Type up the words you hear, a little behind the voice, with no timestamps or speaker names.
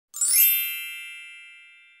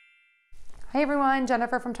Hi everyone,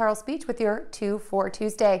 Jennifer from Tarle Speech with your 2 for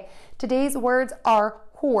Tuesday. Today's words are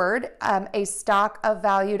hoard, a stock of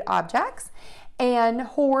valued objects, and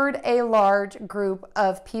hoard, a large group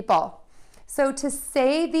of people. So to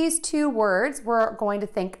say these two words, we're going to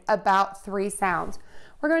think about 3 sounds.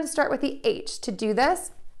 We're going to start with the H. To do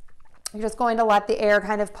this, you're just going to let the air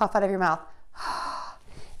kind of puff out of your mouth.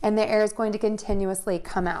 And the air is going to continuously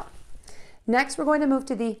come out. Next, we're going to move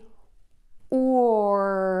to the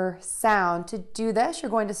or sound. To do this,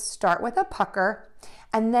 you're going to start with a pucker,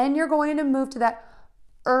 and then you're going to move to that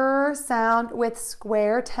sound with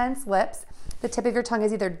square, tense lips. The tip of your tongue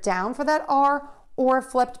is either down for that R or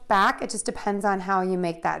flipped back. It just depends on how you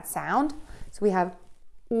make that sound. So we have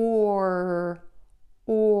or.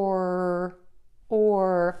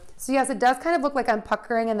 So yes, it does kind of look like I'm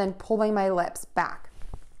puckering and then pulling my lips back.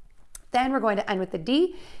 Then we're going to end with the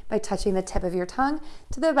D by touching the tip of your tongue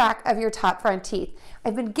to the back of your top front teeth.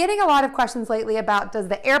 I've been getting a lot of questions lately about, does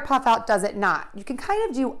the air puff out, does it not? You can kind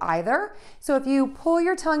of do either. So if you pull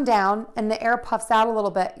your tongue down and the air puffs out a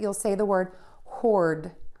little bit, you'll say the word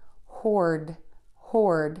hoard, hoard,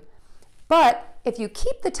 hoard. But if you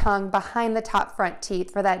keep the tongue behind the top front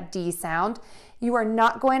teeth for that D sound, you are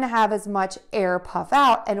not going to have as much air puff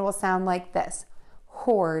out, and it will sound like this: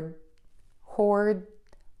 hoard, hoard,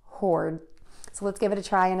 hoard. So let's give it a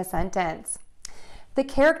try in a sentence. The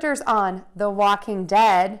characters on The Walking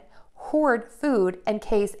Dead hoard food in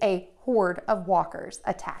case a horde of walkers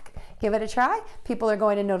attack. Give it a try. People are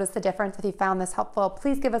going to notice the difference. If you found this helpful,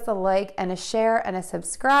 please give us a like and a share and a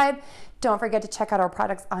subscribe. Don't forget to check out our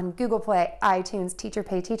products on Google Play, iTunes, Teacher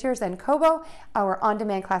Pay Teachers, and KOBO, our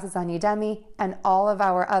on-demand classes on UDEMY, and all of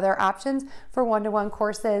our other options for one-to-one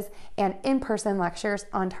courses and in-person lectures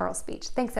on Tarle Speech. Thanks.